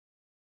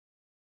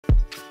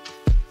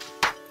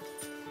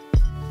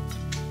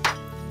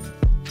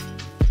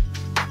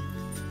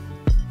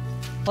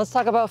Let's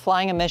talk about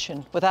flying a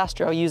mission with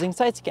Astro using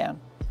Site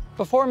Scan.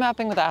 Before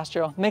mapping with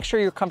Astro, make sure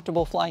you're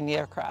comfortable flying the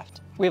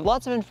aircraft. We have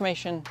lots of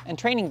information and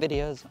training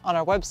videos on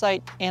our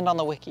website and on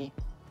the wiki.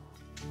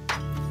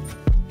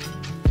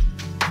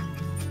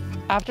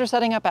 After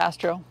setting up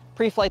Astro,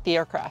 pre-flight the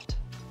aircraft.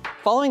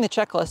 Following the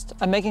checklist,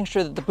 I'm making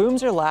sure that the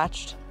booms are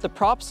latched, the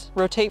props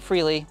rotate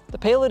freely, the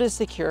payload is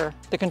secure,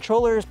 the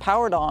controller is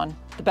powered on,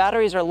 the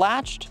batteries are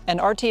latched, and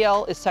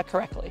RTL is set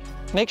correctly.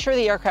 Make sure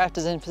the aircraft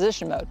is in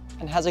position mode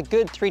and has a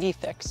good 3D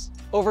fix,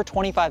 over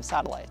 25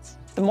 satellites.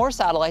 The more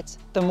satellites,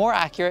 the more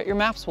accurate your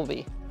maps will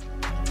be.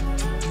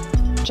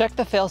 Check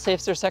the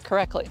fail-safes are set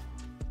correctly,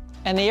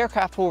 and the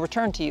aircraft will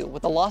return to you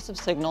with a loss of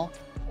signal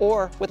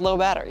or with low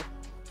battery.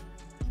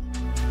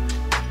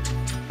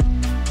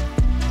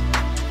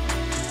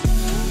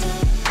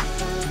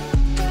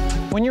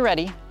 When you're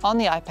ready, on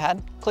the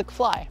iPad, click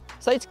Fly.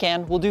 Site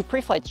Scan will do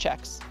pre-flight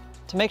checks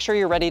to make sure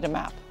you're ready to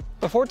map.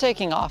 Before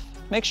taking off,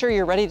 make sure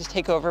you're ready to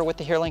take over with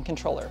the HearLink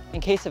controller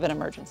in case of an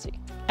emergency.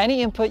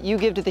 Any input you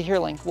give to the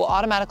HearLink will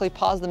automatically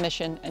pause the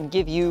mission and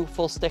give you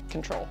full stick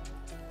control.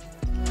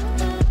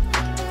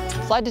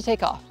 Slide to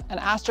take off, and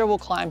Astro will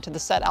climb to the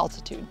set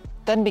altitude,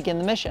 then begin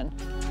the mission.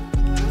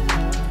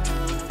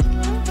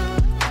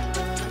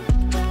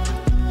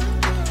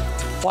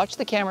 Watch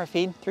the camera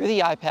feed through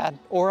the iPad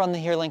or on the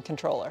HearLink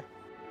controller.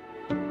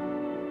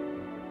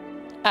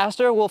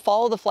 Astro will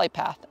follow the flight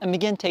path and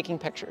begin taking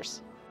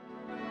pictures.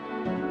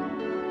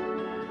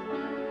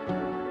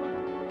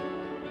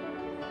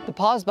 The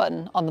pause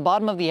button on the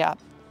bottom of the app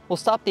will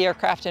stop the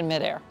aircraft in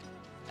midair,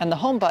 and the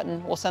home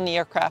button will send the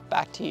aircraft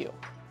back to you.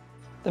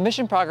 The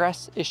mission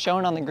progress is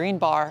shown on the green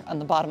bar on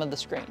the bottom of the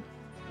screen.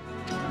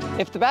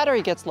 If the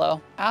battery gets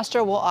low,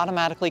 Astro will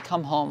automatically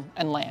come home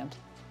and land.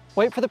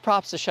 Wait for the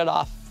props to shut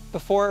off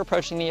before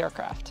approaching the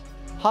aircraft.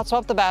 Hot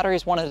swap the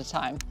batteries one at a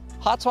time.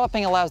 Hot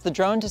swapping allows the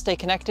drone to stay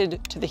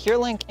connected to the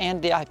HearLink and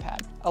the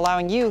iPad,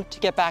 allowing you to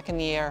get back in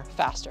the air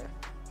faster.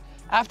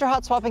 After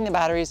hot swapping the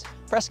batteries,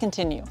 press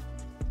continue,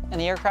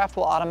 and the aircraft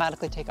will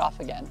automatically take off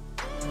again.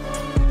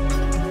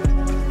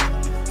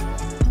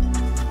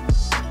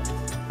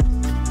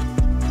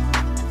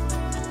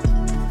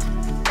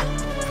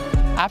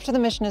 After the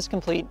mission is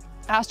complete,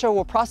 Astro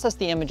will process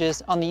the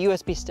images on the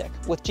USB stick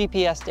with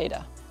GPS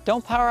data.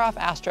 Don't power off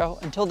Astro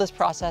until this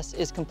process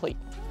is complete.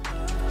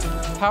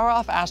 Power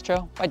off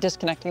Astro by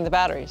disconnecting the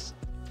batteries.